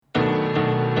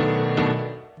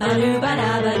If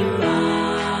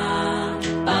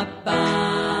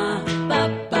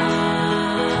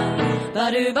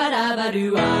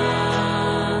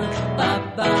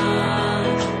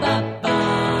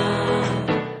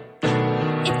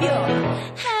you're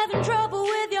having trouble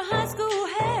with your high school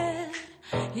head,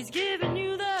 he's giving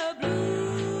you the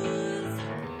blues.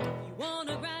 You want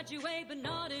to graduate, but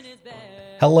not in his bed.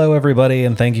 Hello, everybody,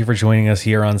 and thank you for joining us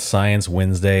here on Science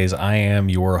Wednesdays. I am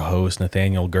your host,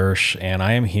 Nathaniel Gersh, and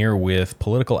I am here with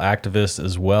political activist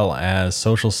as well as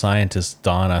social scientist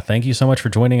Donna. Thank you so much for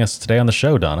joining us today on the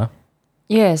show, Donna.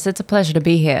 Yes, it's a pleasure to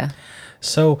be here.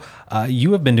 So,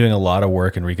 you have been doing a lot of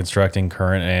work in reconstructing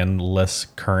current and less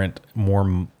current,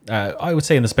 more, I would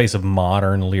say, in the space of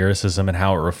modern lyricism and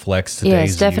how it reflects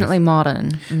today's Yes, definitely youth.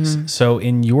 modern. So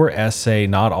in your essay,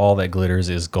 Not All That Glitters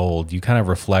Is Gold, you kind of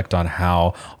reflect on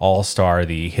how All-Star,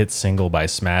 the hit single by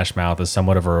Smash Mouth, is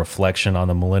somewhat of a reflection on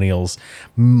the millennials'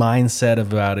 mindset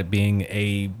about it being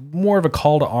a more of a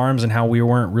call to arms and how we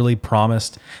weren't really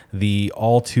promised the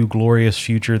all too glorious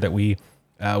future that we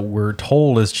were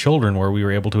told as children, where we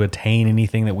were able to attain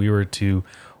anything that we were to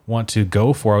want to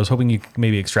go for. I was hoping you could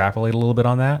maybe extrapolate a little bit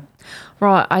on that.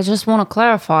 Right. I just want to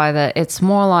clarify that it's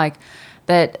more like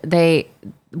that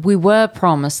we were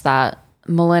promised that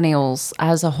millennials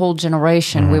as a whole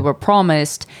generation, we were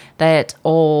promised that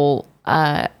all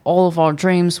of our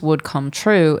dreams would come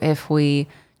true if we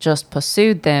just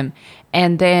pursued them.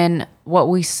 And then what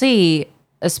we see,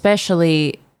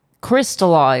 especially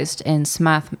crystallized in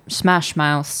Smash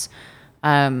Mouth's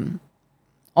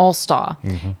All-Star,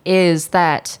 is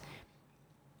that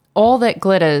all that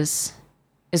glitters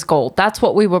is gold. That's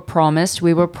what we were promised.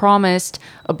 We were promised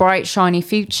a bright, shiny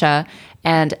future,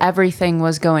 and everything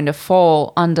was going to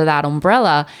fall under that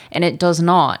umbrella, and it does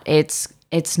not. It's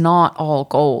not all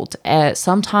gold.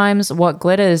 Sometimes what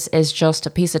glitters is just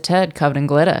a piece of turd covered in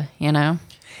glitter, you know?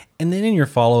 And then in your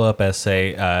follow-up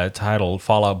essay titled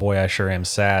 "Fall Out Boy, I Sure Am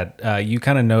Sad," you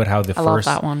kind of note how the I love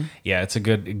that one. Yeah, it's a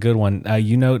good one.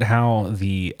 You note how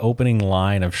the opening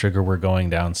line of "Sugar, We're Going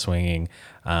Down Swinging"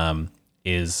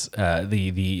 is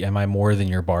the "Am I more than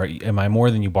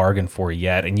you bargained for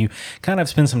yet?" And you kind of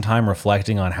spend some time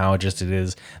reflecting on how just it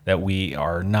is that we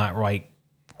are not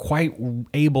quite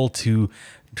able to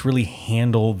really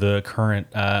handle the current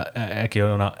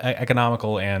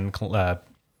economical and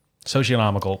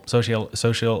socioeconomical. Yes. The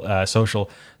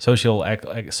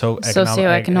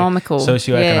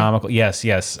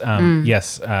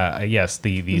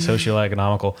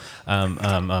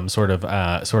socioeconomical sort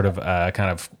of kind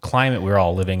of climate we're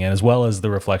all living in, as well as the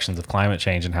reflections of climate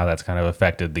change and how that's kind of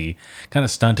affected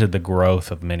stunted the growth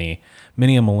of many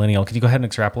a millennial. Could you go ahead and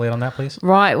extrapolate on that, please?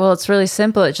 Right. Well, it's really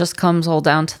simple. It just comes all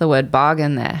down to the word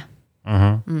bargain there.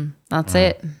 That's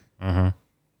it.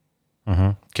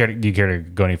 Do you care to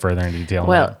go any further in detail?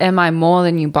 Well, am I more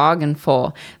than you bargained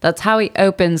for? That's how he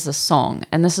opens the song,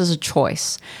 and this is a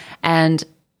choice. And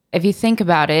if you think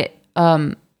about it,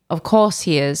 of course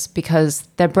he is, because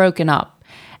they're broken up.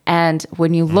 And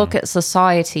when you look at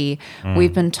society,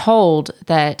 we've been told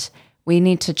that we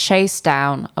need to chase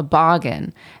down a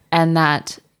bargain, and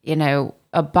that, you know,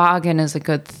 a bargain is a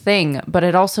good thing, but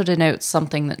it also denotes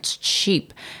something that's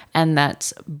cheap and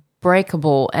that's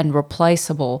breakable and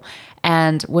replaceable.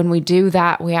 And when we do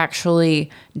that, we actually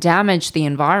damage the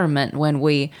environment when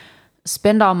we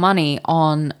spend our money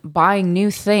on buying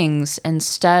new things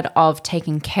instead of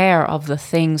taking care of the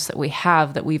things that we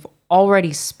have that we've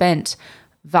already spent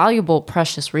valuable,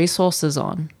 precious resources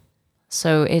on.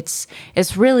 So it's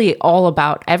really all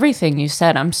about everything you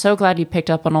said. I'm so glad you picked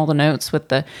up on all the notes with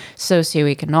the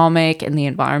socioeconomic and the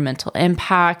environmental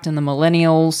impact and the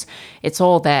millennials. It's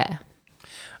all there.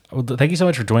 Well, thank you so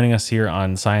much for joining us here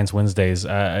on Science Wednesdays.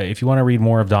 If you want to read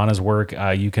more of Donna's work,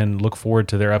 you can look forward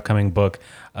to their upcoming book,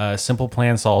 Simple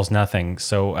Plan Solves Nothing.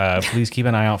 So please keep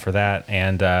an eye out for that,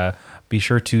 and be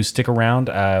sure to stick around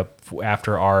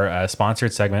after our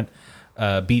sponsored segment,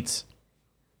 Beats.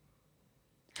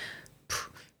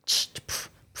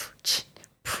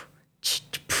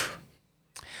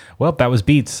 Well, that was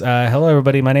Beats. Hello,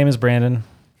 everybody. My name is Brandon.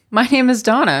 My name is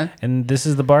Donna. And this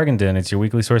is The Bargain Den. It's your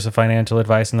weekly source of financial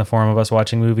advice in the form of us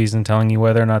watching movies and telling you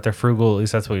whether or not they're frugal. At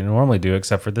least that's what we normally do,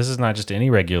 except for this is not just any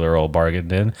regular old Bargain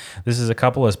Den. This is a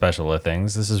couple of special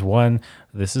things. This is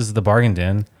The Bargain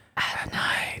Den at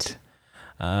night.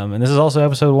 And this is also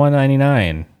episode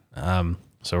 199.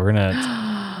 So we're going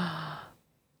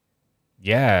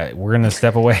to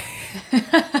step away.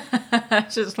 I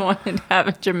just wanted to have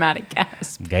a dramatic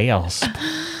gasp. Gasp.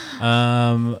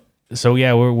 So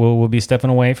yeah, we'll be stepping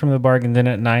away from the Bargain Din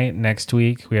at Night next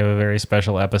week. We have a very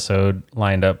special episode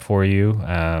lined up for you.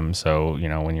 So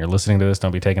when you're listening to this,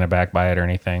 don't be taken aback by it or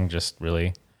anything. Just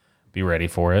really be ready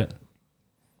for it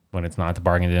when it's not the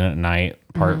Bargain Din at Night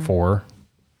Part 4.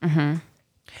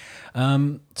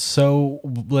 So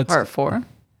let's Part 4.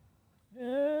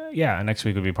 Yeah, next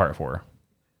week would be Part 4.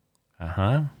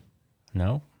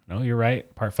 No, you're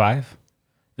right. Part 5.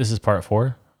 This is Part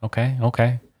 4.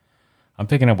 Okay. I'm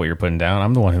picking up what you're putting down.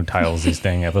 I'm the one who titles these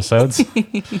dang episodes.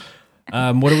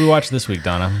 What did we watch this week,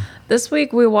 Donna? This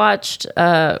week we watched,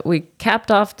 we capped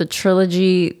off the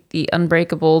trilogy, the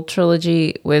Unbreakable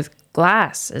trilogy with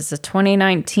Glass. It's a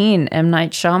 2019 M.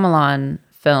 Night Shyamalan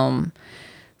film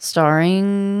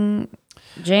starring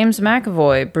James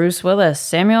McAvoy, Bruce Willis,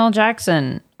 Samuel L.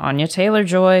 Jackson, Anya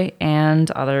Taylor-Joy,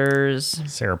 and others.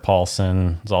 Sarah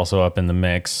Paulson is also up in the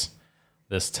mix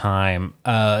this time.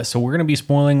 So we're going to be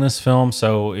spoiling this film.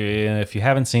 So if you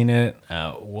haven't seen it,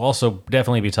 we'll also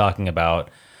definitely be talking about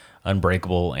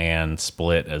Unbreakable and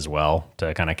Split as well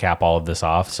to kind of cap all of this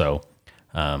off. So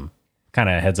kind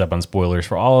of heads up on spoilers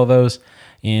for all of those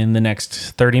in the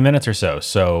next 30 minutes or so.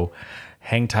 So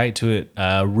hang tight to it.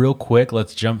 Real quick,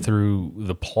 let's jump through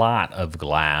the plot of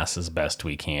Glass as best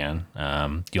we can. Do you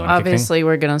want to Obviously,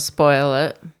 we're going to spoil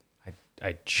it.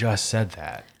 I just said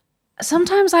that.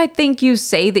 Sometimes I think you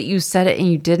say that you said it and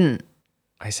you didn't.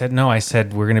 I said no. I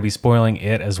said we're going to be spoiling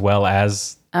it as well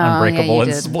as Unbreakable yeah,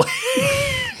 and did.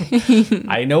 Split.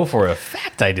 I know for a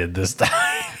fact I did this time.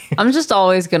 I'm just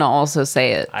always going to also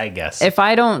say it. I guess. If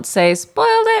I don't say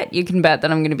spoiled it, you can bet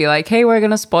that I'm going to be like, hey, we're going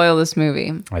to spoil this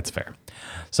movie. That's fair.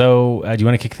 So do you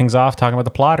want to kick things off talking about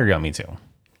the plot, or do you want me to?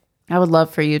 I would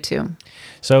love for you to.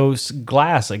 So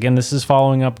Glass, again, this is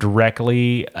following up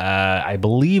directly, I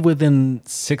believe within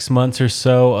 6 months or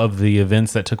so of the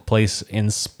events that took place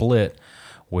in Split,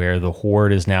 where the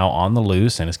Horde is now on the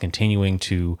loose and is continuing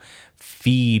to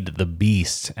feed the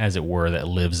beast, as it were, that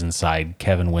lives inside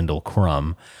Kevin Wendell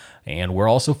Crumb. And we're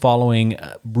also following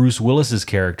Bruce Willis's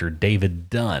character, David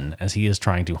Dunn, as he is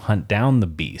trying to hunt down the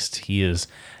beast. He is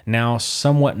now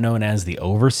somewhat known as the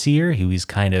Overseer. He's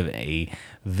kind of a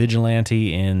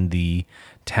vigilante in the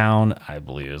town, I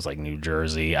believe it was like New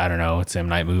Jersey. I don't know. It's M.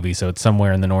 Night movie, so it's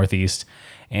somewhere in the Northeast.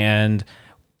 And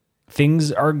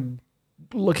things are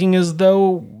looking as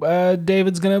though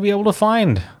David's going to be able to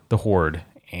find the Horde.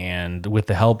 And with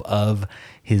the help of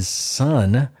his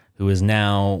son, who is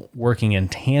now working in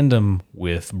tandem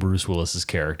with Bruce Willis's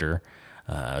character,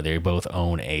 they both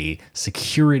own a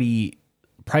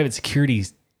private security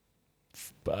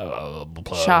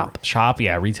shop,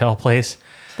 yeah, retail place.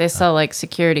 They sell like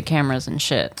security cameras and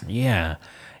shit. Yeah.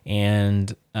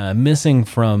 And missing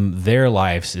from their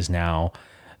lives is now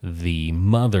the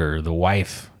mother, the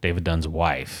wife, David Dunn's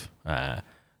wife,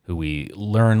 who we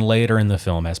learn later in the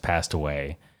film has passed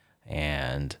away.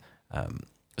 And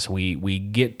so we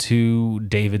get to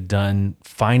David Dunn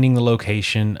finding the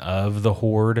location of the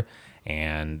Horde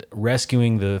and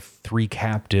rescuing the 3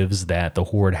 captives that the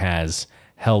Horde has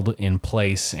held in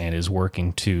place and is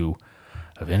working to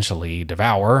eventually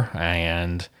devour.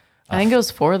 And I think it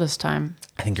was 4 this time.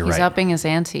 I think you're He's right. upping his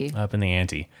ante. Up in the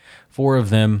ante. 4 of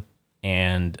them,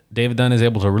 and David Dunn is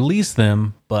able to release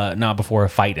them, but not before a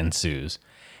fight ensues.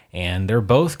 And they're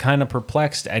both kind of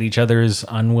perplexed at each other's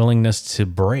unwillingness to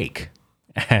break.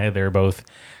 They're both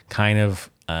kind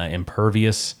of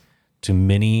impervious to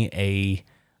many a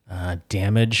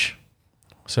damage,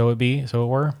 so it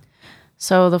were.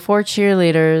 So the 4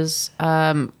 cheerleaders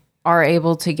are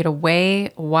able to get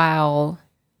away while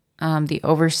the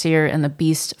Overseer and the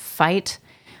Beast fight,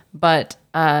 but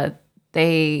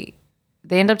they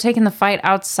end up taking the fight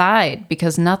outside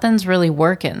because nothing's really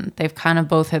working. They've kind of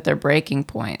both hit their breaking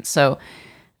point. So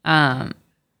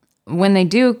when they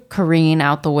do careen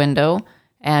out the window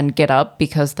and get up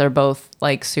because they're both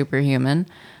like superhuman,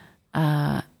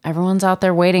 everyone's out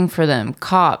there waiting for them.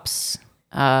 Cops,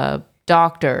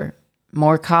 doctor,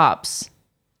 more cops.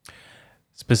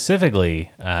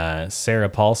 Specifically, Sarah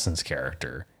Paulson's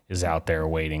character is out there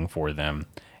waiting for them.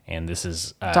 And this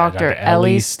is Dr.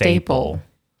 Ellie Staple.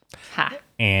 Ha.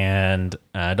 And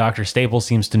Dr. Staple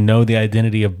seems to know the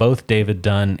identity of both David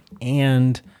Dunn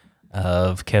and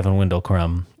of Kevin Wendell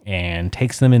Crumb and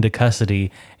takes them into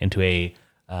custody into a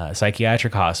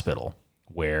psychiatric hospital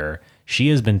where she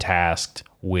has been tasked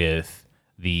with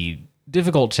the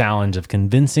difficult challenge of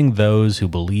convincing those who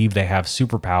believe they have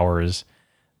superpowers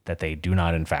that they do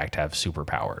not in fact have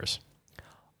superpowers.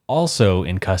 Also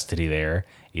in custody there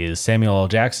is Samuel L.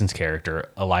 Jackson's character,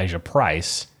 Elijah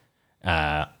Price,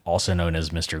 also known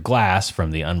as Mr. Glass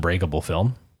from the Unbreakable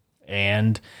film.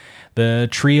 And The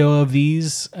trio of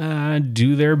these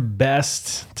do their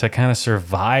best to kind of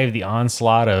survive the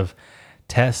onslaught of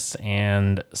tests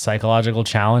and psychological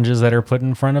challenges that are put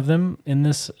in front of them in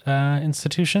this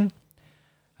institution.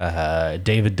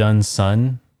 David Dunn's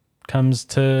son comes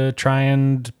to try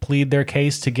and plead their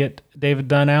case to get David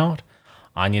Dunn out.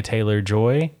 Anya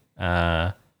Taylor-Joy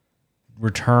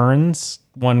returns,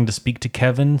 wanting to speak to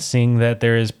Kevin, seeing that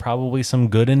there is probably some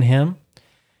good in him.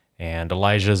 And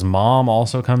Elijah's mom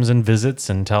also comes and visits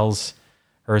and tells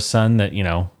her son that,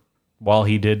 while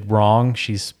he did wrong,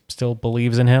 she still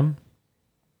believes in him.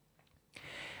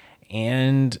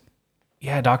 And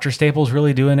yeah, Dr. Staples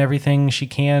really doing everything she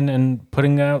can and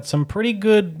putting out some pretty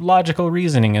good logical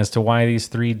reasoning as to why these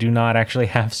three do not actually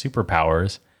have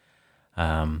superpowers.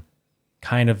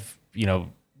 Kind of,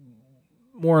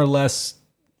 more or less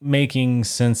making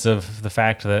sense of the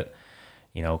fact that,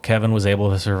 Kevin was able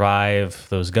to survive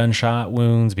those gunshot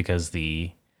wounds because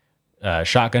the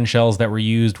shotgun shells that were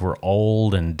used were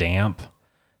old and damp.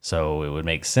 So it would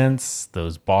make sense.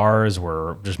 Those bars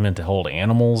were just meant to hold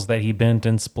animals that he bent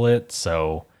and split.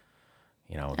 So,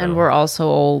 and we're also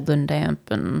old and damp.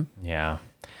 And yeah.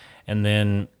 And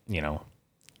then,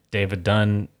 David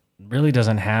Dunn really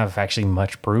doesn't have actually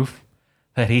much proof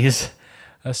that he's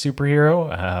a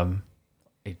superhero.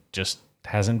 It just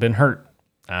hasn't been hurt.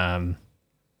 And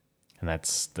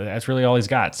that's really all he's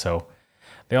got. So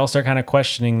they all start kind of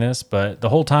questioning this, but the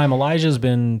whole time Elijah's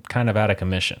been kind of out of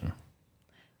commission.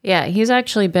 yeah, he's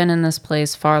actually been in this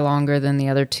place far longer than the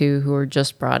other two who were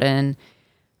just brought in.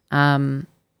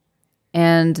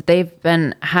 And they've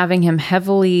been having him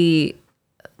heavily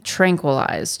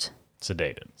tranquilized.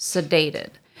 Sedated.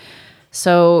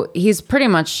 So he's pretty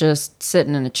much just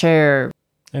sitting in a chair.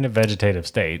 In a vegetative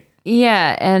state.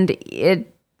 Yeah, and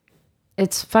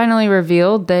it's finally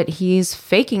revealed that he's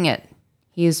faking it.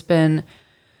 He's been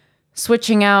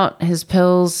switching out his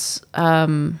pills.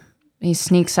 He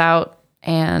sneaks out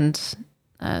and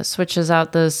switches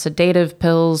out the sedative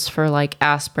pills for like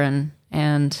aspirin,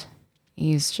 and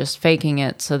he's just faking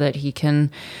it so that he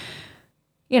can,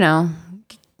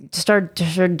 start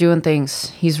doing things.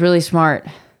 He's really smart.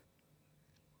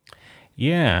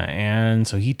 Yeah, and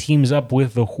so he teams up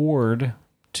with the Horde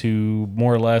to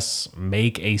more or less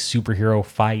make a superhero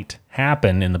fight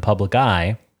happen in the public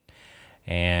eye,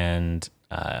 and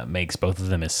makes both of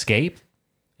them escape.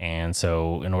 And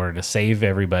so in order to save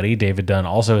everybody, David Dunn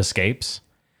also escapes,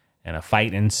 and a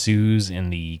fight ensues in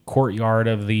the courtyard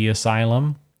of the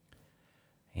asylum.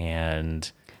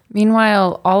 And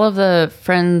meanwhile, all of the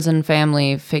friends and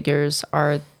family figures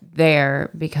are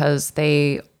there because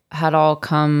they had all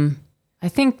come, I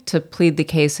think, to plead the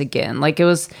case again. Like it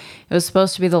was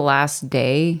supposed to be the last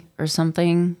day or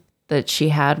something that she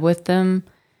had with them.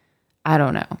 I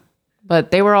don't know.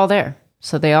 But they were all there.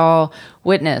 So they all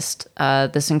witnessed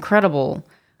this incredible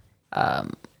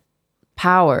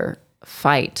power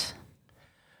fight.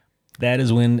 That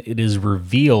is when it is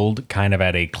revealed, kind of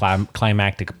at a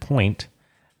climactic point,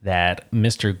 that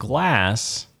Mr.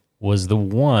 Glass was the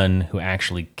one who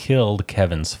actually killed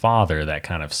Kevin's father. That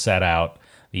kind of set out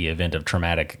the event of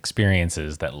traumatic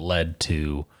experiences that led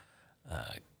to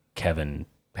Kevin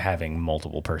having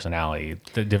multiple personality,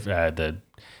 the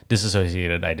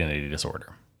dissociated identity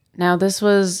disorder. Now, this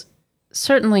was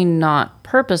certainly not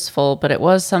purposeful, but it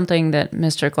was something that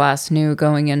Mr. Glass knew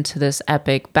going into this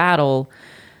epic battle.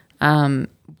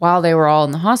 While they were all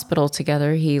in the hospital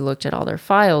together, he looked at all their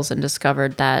files and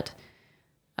discovered that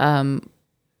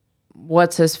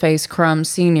what's-his-face Crumb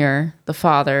Sr., the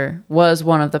father, was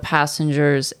one of the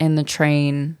passengers in the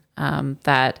train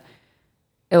that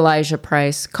Elijah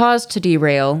Price caused to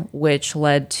derail, which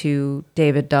led to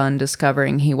David Dunn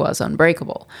discovering he was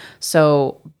unbreakable.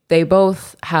 So they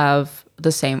both have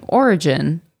the same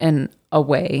origin in a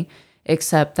way,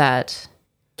 except that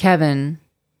Kevin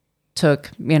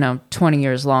took, 20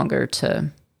 years longer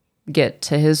to get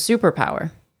to his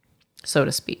superpower, so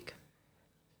to speak.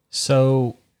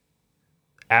 So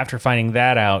after finding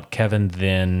that out, Kevin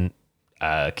then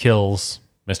kills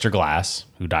Mr. Glass,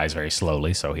 who dies very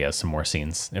slowly, so he has some more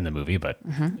scenes in the movie, but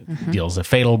deals a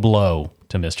fatal blow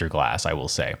to Mr. Glass, I will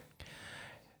say.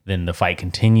 Then the fight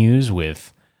continues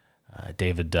with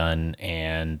David Dunn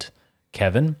and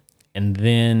Kevin, and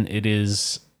then it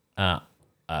is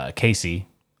Casey,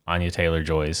 Anya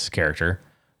Taylor-Joy's character,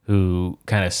 who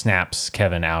kind of snaps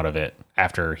Kevin out of it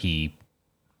after he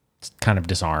kind of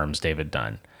disarms David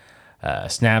Dunn.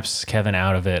 Snaps Kevin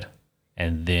out of it,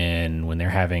 and then when they're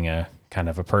having a kind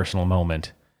of a personal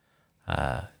moment,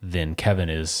 then Kevin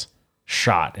is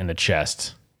shot in the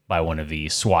chest by one of the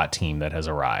SWAT team that has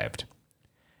arrived.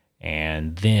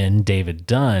 And then David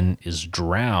Dunn is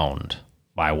drowned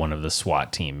by one of the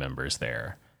SWAT team members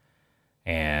there.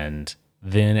 And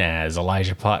then as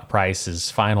Elijah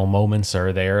Price's final moments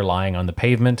are there lying on the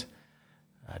pavement,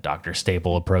 Dr.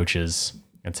 Staple approaches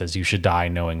and says, "You should die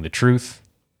knowing the truth.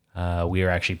 We are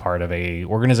actually part of a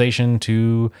organization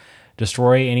to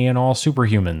destroy any and all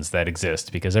superhumans that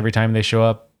exist, because every time they show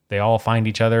up, they all find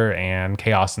each other and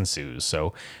chaos ensues.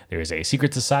 So there's a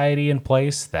secret society in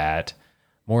place that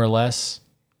more or less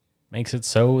makes it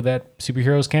so that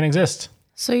superheroes can't exist."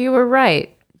 So you were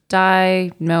right.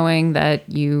 Die knowing that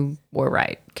you were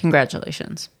right.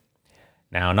 Congratulations.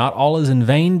 Now, not all is in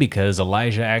vain, because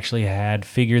Elijah actually had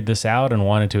figured this out and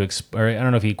wanted to, or I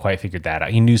don't know if he quite figured that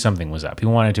out. He knew something was up. He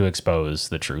wanted to expose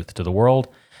the truth to the world.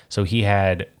 So he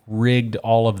had rigged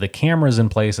all of the cameras in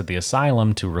place at the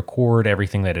asylum to record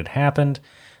everything that had happened,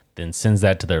 then sends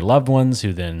that to their loved ones,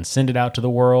 who then send it out to the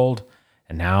world.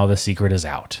 And now the secret is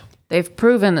out. They've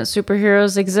proven that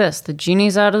superheroes exist. The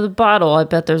genie's out of the bottle. I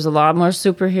bet there's a lot more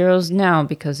superheroes now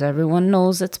because everyone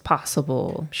knows it's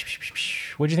possible.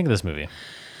 What do you think of this movie?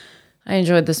 I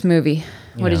enjoyed this movie.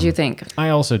 What did you think? I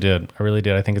also did. I really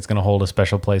did. I think it's going to hold a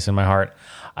special place in my heart.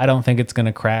 I don't think it's going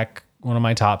to crack one of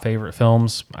my top favorite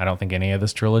films. I don't think any of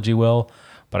this trilogy will.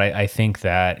 But I think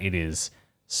that it is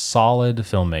solid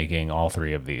filmmaking, all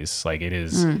three of these. Like, it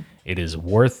is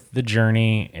worth the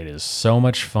journey. It is so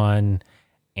much fun.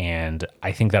 And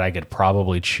I think that I could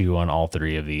probably chew on all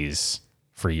three of these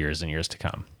for years and years to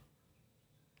come.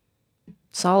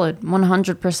 Solid.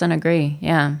 100% agree.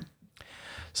 Yeah.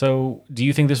 So, do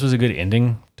you think this was a good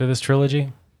ending to this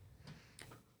trilogy?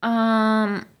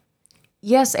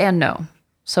 Yes and no.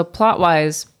 So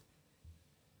plot-wise,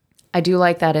 I do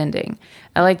like that ending.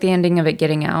 I like the ending of it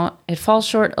getting out. It falls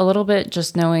short a little bit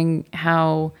just knowing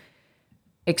how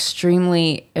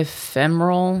extremely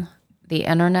ephemeral the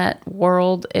internet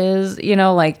world is. You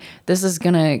know, like, this is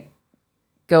going to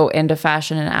go into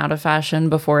fashion and out of fashion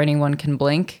before anyone can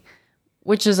blink,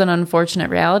 which is an unfortunate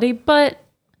reality, but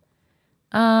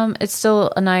it's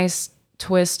still a nice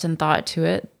twist and thought to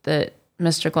it that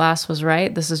Mr. Glass was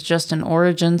right. This is just an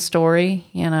origin story,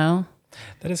 you know?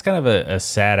 That is kind of a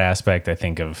sad aspect, I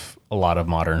think, of a lot of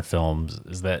modern films,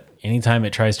 is that anytime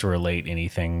it tries to relate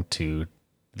anything to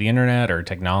the internet or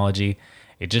technology,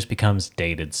 it just becomes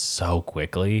dated so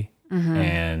quickly.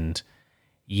 And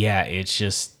yeah,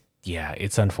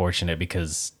 it's unfortunate,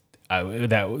 because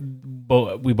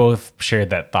we both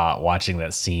shared that thought watching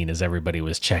that scene as everybody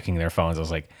was checking their phones. I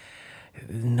was like,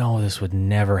 no, this would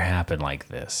never happen like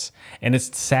this. And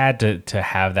it's sad to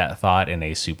have that thought in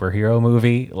a superhero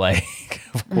movie. Like,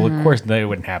 well, of course, it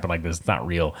wouldn't happen like this. It's not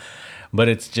real. But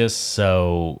it's just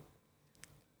so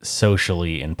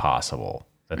socially impossible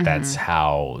that that's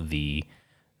how the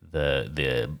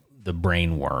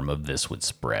brain worm of this would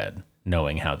spread,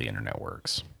 knowing how the internet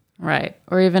works. Right.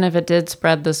 Or even if it did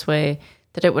spread this way,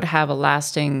 that it would have a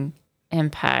lasting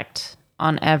impact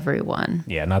on everyone.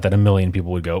 Yeah, not that a million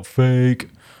people would go, fake.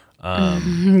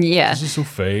 Yeah. This is so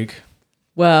fake.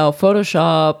 Well,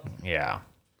 Photoshop. Yeah.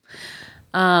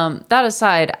 That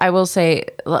aside, I will say,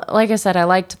 like I said, I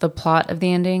liked the plot of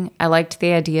the ending. I liked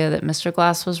the idea that Mr.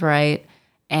 Glass was right,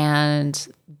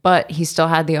 but he still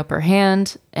had the upper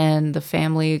hand, and the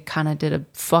family kind of did a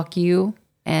fuck you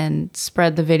and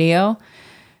spread the video.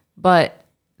 But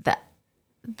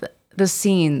the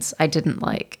scenes I didn't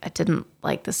like. I didn't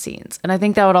like the scenes. And I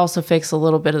think that would also fix a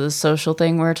little bit of the social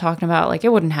thing we were talking about. Like,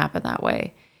 it wouldn't happen that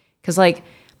way. Because, like,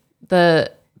 the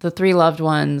three loved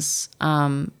ones,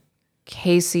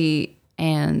 Casey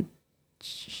and...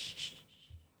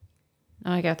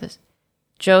 Oh, I got this.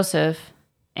 Joseph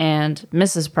and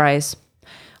Mrs. Price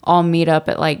all meet up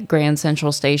at, like, Grand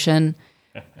Central Station.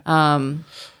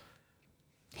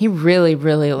 He really,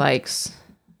 really likes...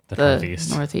 the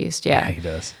Northeast. Yeah, he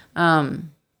does.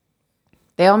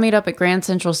 They all meet up at Grand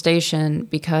Central Station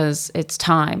because it's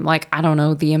time. Like, I don't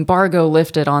know, the embargo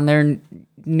lifted on their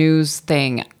news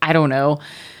thing. I don't know.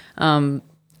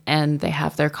 And they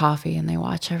have their coffee and they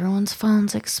watch everyone's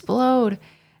phones explode.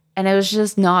 And it was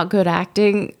just not good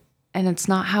acting. And it's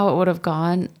not how it would have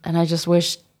gone. And I just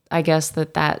wish, I guess,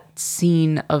 that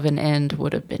scene of an end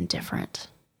would have been different.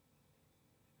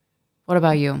 What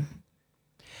about you?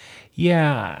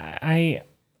 Yeah, I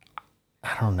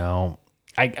don't know.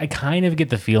 I kind of get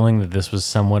the feeling that this was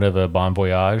somewhat of a bon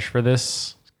voyage for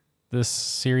this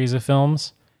series of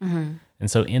films. And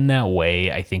so in that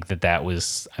way, I think that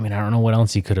was, I mean, I don't know what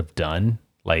else he could have done.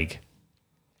 Like,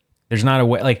 there's not a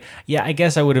way, like, yeah, I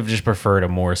guess I would have just preferred a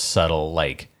more subtle,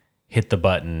 like, hit the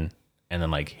button and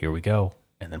then, like, here we go.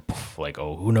 and then poof, like,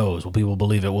 oh, who knows? Will people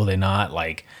believe it? Will they not?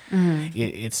 Like,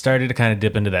 it started to kind of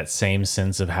dip into that same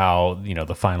sense of how,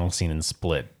 the final scene in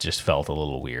Split just felt a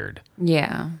little weird.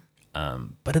 Yeah.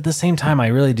 But at the same time, I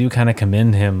really do kind of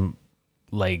commend him,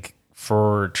 like,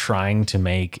 for trying to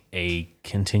make a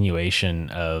continuation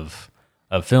of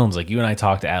films. Like, you and I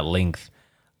talked at length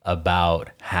about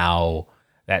how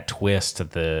that twist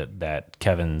that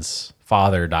Kevin's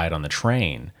father died on the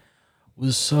train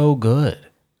was so good.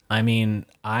 I mean,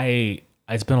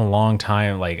 it's been a long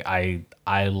time. Like,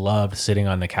 I loved sitting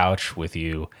on the couch with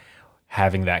you,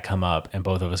 having that come up, and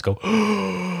both of us go,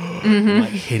 and, like,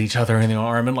 hit each other in the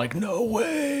arm, and like, no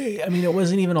way. I mean, it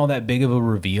wasn't even all that big of a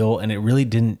reveal, and it really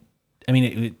didn't. I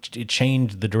mean, it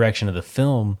changed the direction of the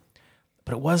film,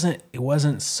 but it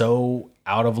wasn't so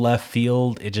out of left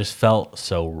field. It just felt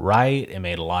so right. It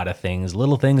made a lot of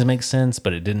little things make sense,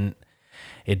 but it didn't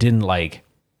like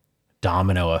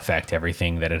domino effect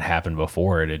everything that had happened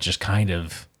before it. It just kind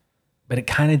of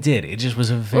did. It just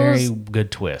was a very good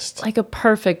twist. Like a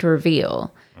perfect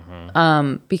reveal.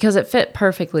 Because it fit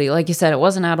perfectly. Like you said, it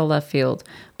wasn't out of left field.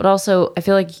 But also, I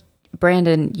feel like,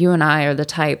 Brandon, you and I are the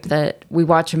type that we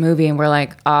watch a movie and we're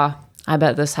like, I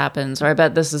bet this happens, or I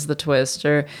bet this is the twist,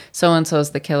 or so-and-so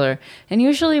is the killer. And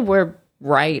usually we're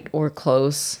right or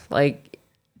close. Like,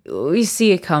 we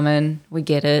see it coming. We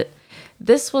get it.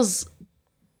 This was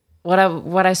what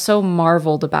I so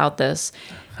marveled about this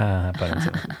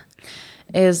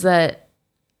is that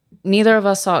neither of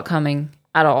us saw it coming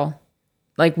at all.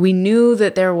 Like, we knew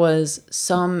that there was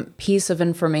some piece of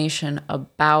information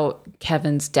about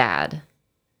Kevin's dad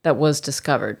that was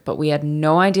discovered, but we had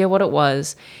no idea what it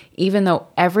was, even though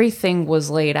everything was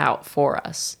laid out for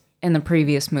us in the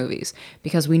previous movies,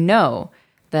 because we know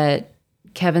that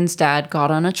Kevin's dad got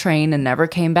on a train and never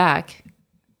came back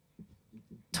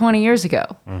 20 years ago.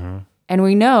 And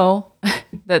we know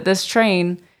that this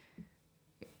train,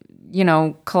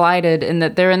 collided, and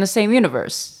that they're in the same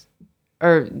universe.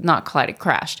 Or not collided,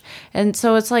 crashed. And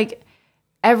so it's like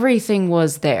everything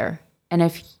was there. And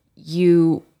if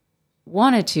you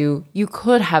wanted to, you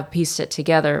could have pieced it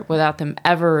together without them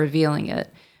ever revealing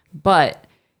it. But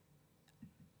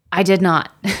I did not.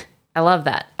 I love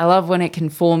that. I love when it can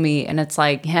fool me and it's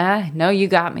like, yeah, no, you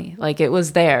got me. Like, it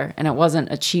was there and it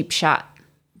wasn't a cheap shot.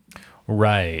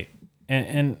 Right.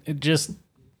 And it just,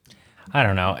 I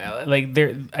don't know. Like,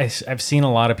 I've seen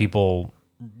a lot of people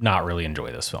not really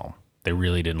enjoy this film. They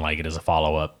really didn't like it as a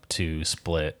follow-up to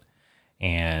Split.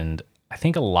 And I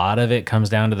think a lot of it comes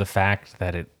down to the fact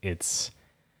that it's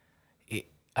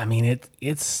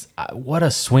what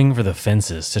a swing for the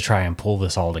fences to try and pull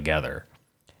this all together.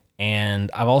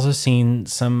 And I've also seen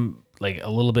some, like,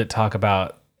 a little bit talk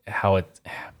about how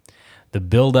the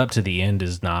build up to the end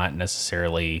is not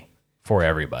necessarily for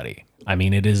everybody. I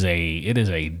mean, it is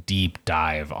a deep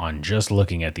dive on just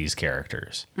looking at these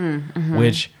characters,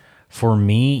 which, for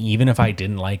me, even if I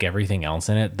didn't like everything else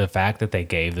in it, the fact that they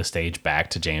gave the stage back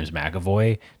to James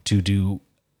McAvoy to do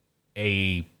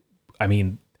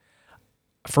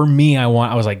for me,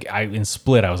 in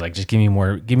Split, I was like, just give me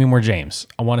more James.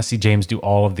 I want to see James do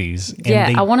all of these.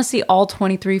 And I want to see all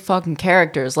 23 fucking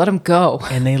characters. Let him go.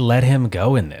 And they let him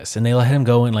go in this. And they let him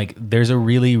go in, like, there's a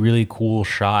really, really cool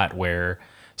shot where,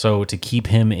 so to keep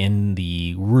him in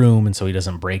the room and so he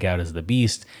doesn't break out as the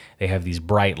Beast, they have these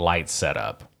bright lights set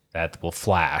up that will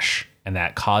flash, and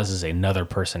that causes another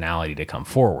personality to come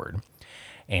forward.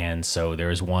 And so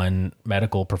there's one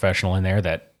medical professional in there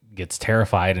that gets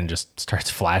terrified and just starts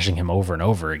flashing him over and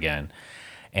over again.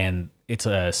 And it's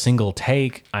a single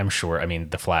take, I'm sure. I mean,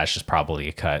 the flash is probably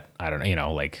a cut. I don't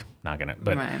know, not gonna,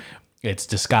 but right. It's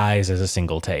disguised as a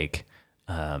single take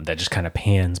that just kind of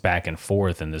pans back and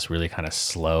forth in this really kind of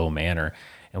slow manner.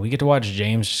 And we get to watch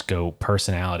James just go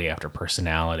personality after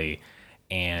personality.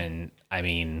 And I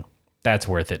mean, that's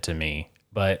worth it to me.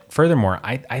 But furthermore,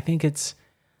 I think it's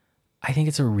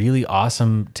a really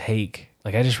awesome take.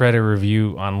 Like, I just read a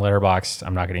review on Letterboxd.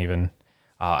 I'm not going to even,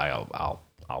 I'll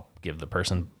give the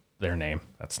person their name.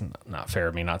 That's not fair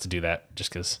of me not to do that, just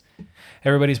because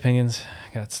everybody's opinions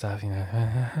got stuff,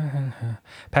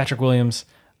 Patrick Williams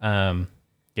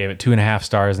gave it 2.5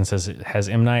 stars and says, has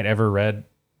M. Night ever read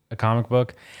a comic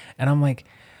book? And I'm like,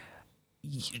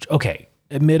 okay,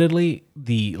 admittedly,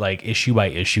 the, like, issue by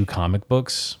issue comic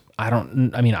books,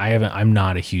 I'm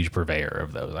not a huge purveyor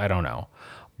of those. I don't know.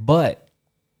 But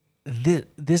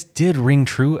this did ring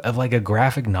true of, like, a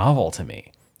graphic novel to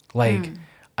me. Like,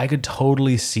 I could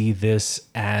totally see this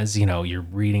as, you're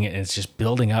reading it and it's just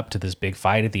building up to this big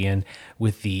fight at the end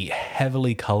with the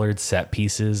heavily colored set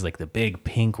pieces, like the big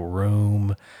pink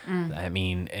room. I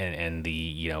mean, and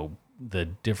the, the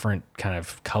different kind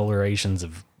of colorations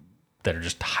of that are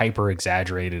just hyper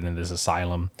exaggerated in this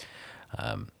asylum.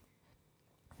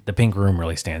 The Pink Room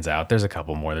really stands out. There's a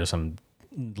couple more. There's some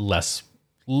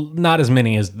not as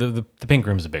many as the Pink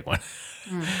Room's a big one.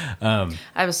 I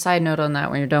have a side note on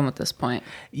that when you're done with this point.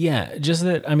 Yeah, just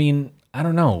that, I mean, I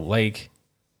don't know, like,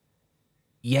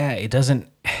 yeah, it doesn't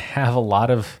have a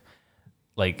lot of,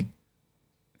 like,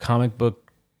 comic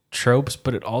book tropes,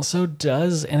 but it also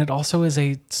does, and it also is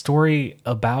a story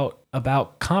about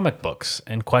comic books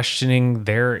and questioning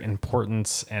their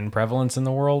importance and prevalence in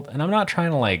the world. And I'm not trying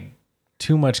to, like,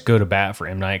 too much go to bat for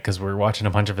M. Night, because we're watching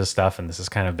a bunch of his stuff, and this has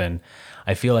kind of been,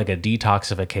 I feel like, a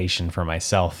detoxification for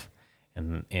myself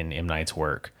in M. Night's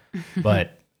work,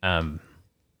 but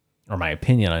or my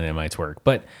opinion on M. Night's work.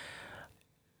 But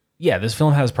yeah, this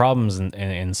film has problems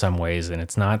in some ways, and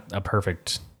it's not a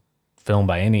perfect film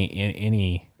by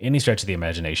any stretch of the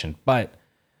imagination. But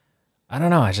I don't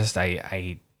know. I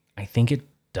think it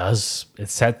does. It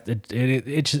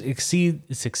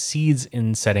succeeds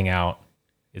in setting out.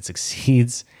 It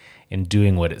succeeds in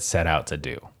doing what it set out to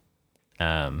do.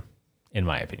 In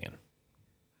my opinion.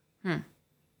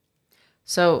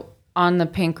 So on the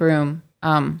Pink Room,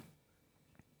 it's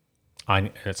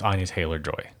Anya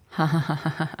Taylor-Joy.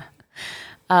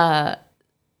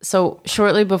 So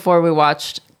shortly before we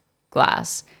watched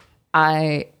Glass,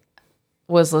 I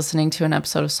was listening to an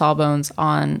episode of Sawbones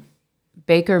on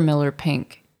Baker Miller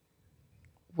Pink,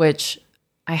 which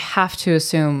I have to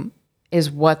assume is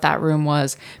what that room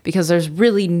was, because there's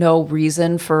really no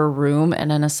reason for a room in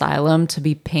an asylum to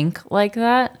be pink like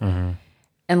that,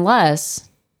 unless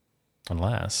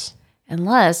it's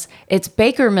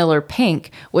Baker Miller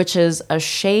Pink, which is a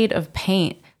shade of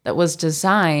paint that was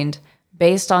designed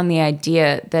based on the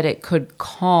idea that it could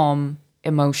calm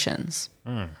emotions,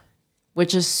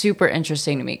 which is super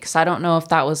interesting to me, because I don't know if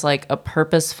that was like a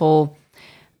purposeful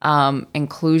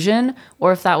inclusion,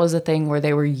 or if that was a thing where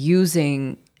they were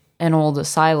using an old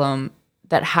asylum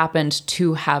that happened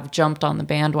to have jumped on the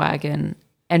bandwagon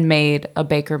and made a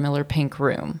Baker Miller Pink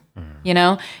room, you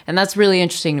know? And that's really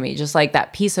interesting to me. Just like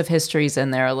that piece of history's in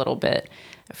there a little bit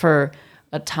for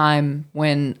a time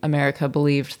when America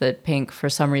believed that pink, for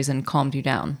some reason, calmed you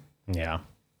down. Yeah.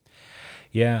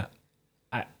 Yeah.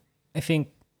 I think,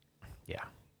 yeah.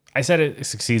 I said it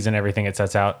succeeds in everything it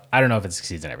sets out. I don't know if it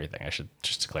succeeds in everything. I should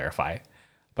just to clarify.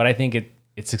 But I think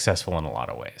it's successful in a lot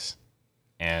of ways.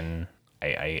 And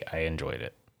I enjoyed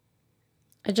it.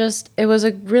 It was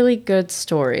a really good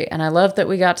story. And I love that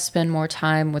we got to spend more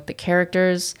time with the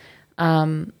characters.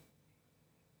 And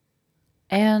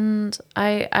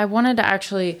I wanted to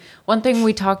actually, one thing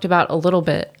we talked about a little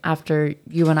bit after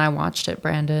you and I watched it,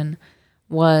 Brandon,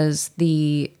 was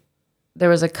there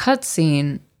was a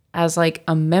cutscene as like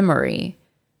a memory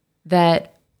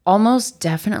that almost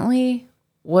definitely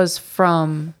was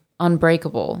from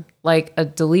Unbreakable, like a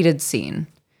deleted scene,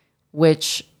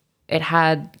 which it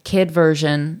had kid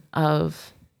version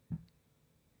of,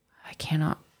 I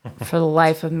cannot for the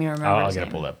life of me remember. I'll get it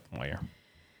pulled up while you're.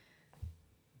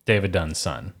 David Dunn's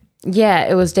son. Yeah,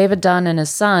 it was David Dunn and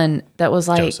his son that was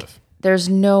like, Joseph. There's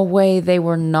no way they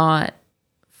were not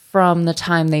from the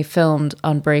time they filmed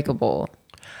Unbreakable.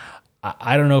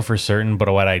 I don't know for certain,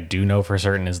 but what I do know for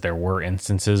certain is there were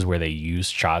instances where they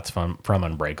used shots from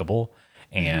Unbreakable.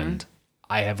 And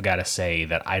I have got to say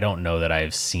that I don't know that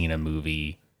I've seen a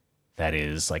movie that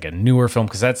is like a newer film,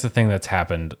 because that's the thing that's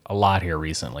happened a lot here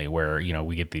recently, where, you know,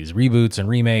 we get these reboots and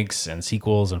remakes and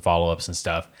sequels and follow-ups and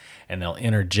stuff, and they'll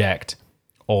interject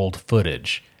old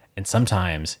footage. And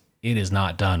sometimes it is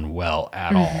not done well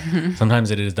at all.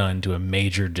 Sometimes it is done to a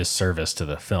major disservice to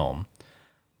the film.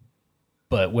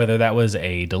 But whether that was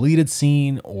a deleted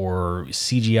scene or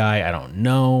CGI, I don't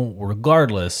know.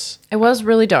 Regardless, It was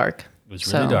really dark. it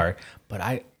was really dark, but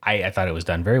I thought it was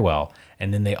done very well.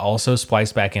 And then they also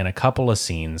spliced back in a couple of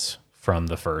scenes from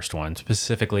the first one,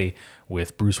 specifically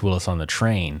with Bruce Willis on the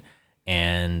train.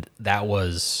 And that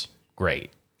was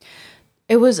great.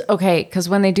 It was okay, because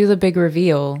when they do the big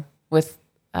reveal with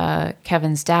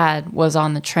Kevin's dad was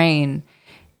on the train,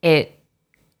 it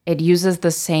uses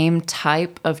the same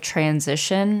type of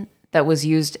transition that was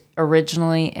used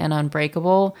originally in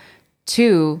Unbreakable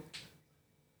to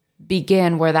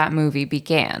begin where that movie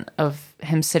began, of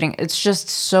him sitting. It's just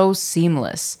so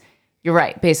seamless. You're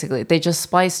right. Basically, they just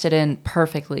spliced it in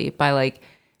perfectly by like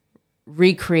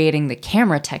recreating the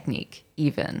camera technique,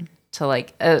 even to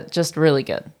like just really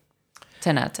good.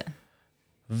 10 out of 10.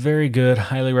 Very good.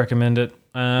 Highly recommend it.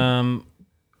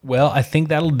 Well, I think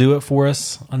that'll do it for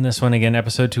us on this one. Again,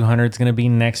 episode 200 is going to be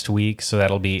next week, so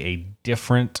that'll be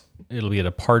it'll be a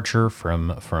departure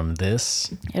from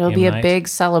this. It'll be a big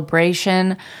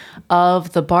celebration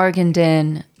of the Bargain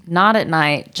Den not at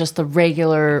night, just the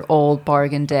regular old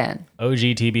bargain den. OG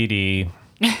TBD.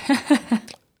 Do you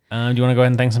want to go ahead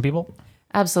and thank some people?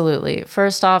 Absolutely.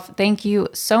 First off, thank you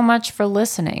so much for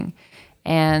listening.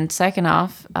 And second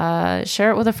off,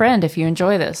 share it with a friend if you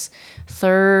enjoy this.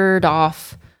 Third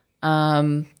off,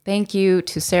 thank you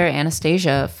to Sarah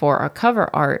Anastasia for our cover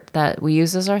art that we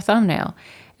use as our thumbnail.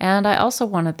 And I also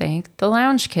want to thank the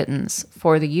Lounge Kittens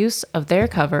for the use of their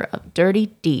cover of Dirty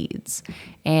Deeds.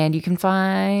 And you can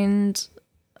find...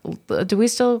 Do we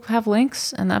still have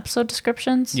links in the episode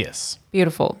descriptions? Yes.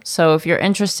 Beautiful. So if you're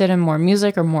interested in more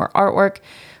music or more artwork,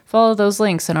 follow those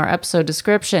links in our episode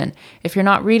description. If you're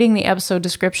not reading the episode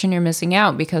description, you're missing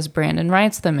out because Brandon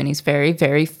writes them and he's very,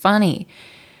 very funny.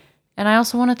 And I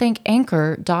also want to thank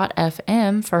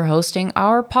Anchor.fm for hosting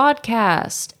our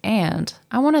podcast. And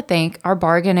I want to thank our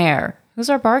bargainaire.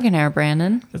 Who's our bargainaire,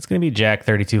 Brandon? It's going to be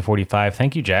Jack3245.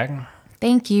 Thank you, Jack.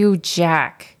 Thank you,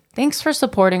 Jack. Thanks for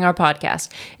supporting our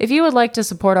podcast. If you would like to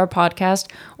support our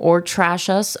podcast or trash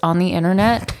us on the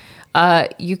internet,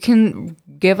 you can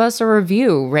give us a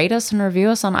review, rate us and review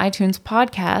us on iTunes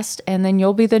podcast, and then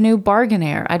you'll be the new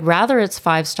bargainaire. I'd rather it's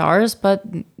 5 stars, but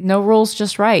no rules,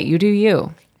 just right. You do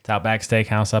you. It's Outback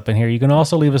Steakhouse up in here. You can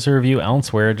also leave us a review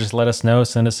elsewhere. Just let us know.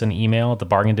 Send us an email at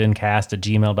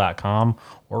thebargaindencast@gmail.com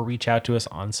or reach out to us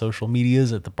on social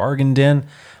medias at The Bargain Den.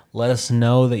 Let us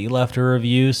know that you left a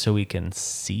review so we can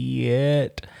see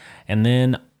it. And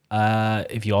then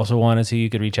if you also wanted to, you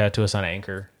could reach out to us on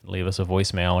Anchor, leave us a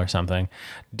voicemail or something.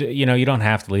 You don't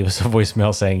have to leave us a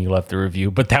voicemail saying you left the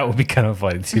review, but that would be kind of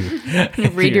funny too.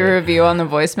 Read your review on the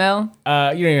voicemail?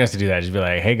 You don't even have to do that. Just be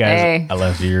like, hey guys, I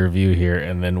left your review here.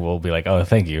 And then we'll be like, oh,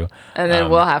 thank you. And then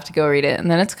we'll have to go read it.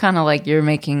 And then it's kind of like you're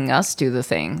making us do the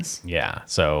things. Yeah.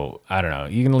 So I don't know.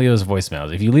 You can leave us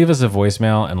voicemails. If you leave us a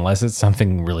voicemail, unless it's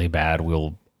something really bad,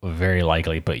 we'll very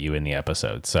likely put you in the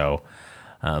episode. So,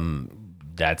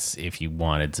 that's if you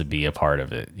wanted to be a part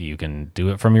of it. You can do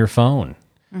it from your phone.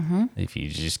 Mm-hmm. If you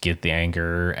just get the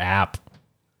Anchor app,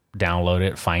 download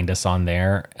it, find us on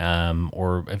there,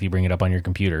 or if you bring it up on your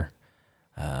computer.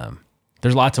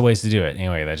 There's lots of ways to do it.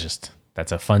 Anyway,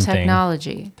 that's a fun thing.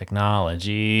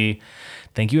 Technology.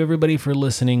 Thank you, everybody, for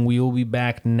listening. We will be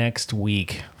back next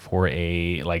week for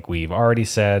like we've already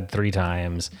said 3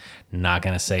 times, not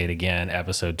going to say it again,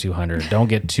 episode 200. Don't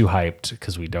get too hyped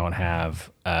because we don't have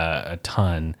a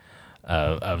ton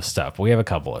of stuff. We have a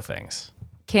couple of things.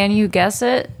 Can you guess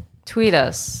it? Tweet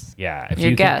us. Yeah. If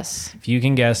you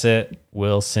can guess it,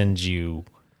 we'll send you.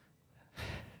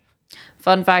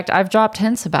 Fun fact, I've dropped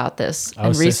hints about this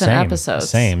in recent episodes.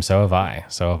 Same. So have I.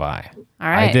 All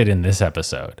right. I did in this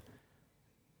episode.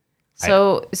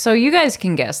 So you guys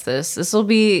can guess this. This will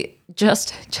be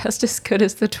just as good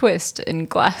as the twist in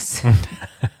Glass.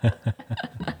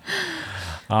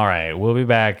 All right, we'll be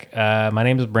back. My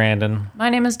name is Brandon. My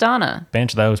name is Donna.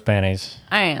 Bench those pennies.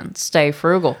 And stay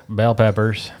frugal. Bell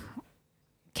peppers.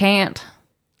 Can't.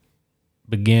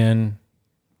 Begin.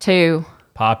 To.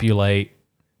 Populate.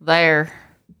 Their.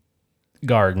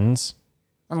 Gardens.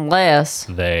 Unless.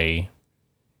 They.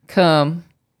 Come.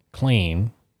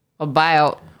 Clean.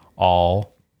 About.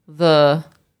 All. The.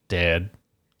 Dead.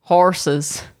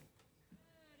 Horses.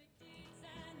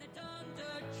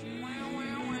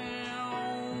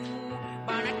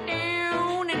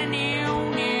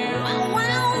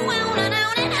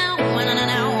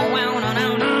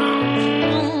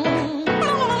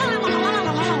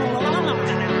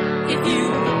 If you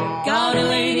got a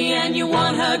lady and you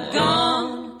want her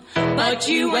gone, but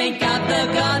you ain't got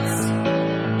the guts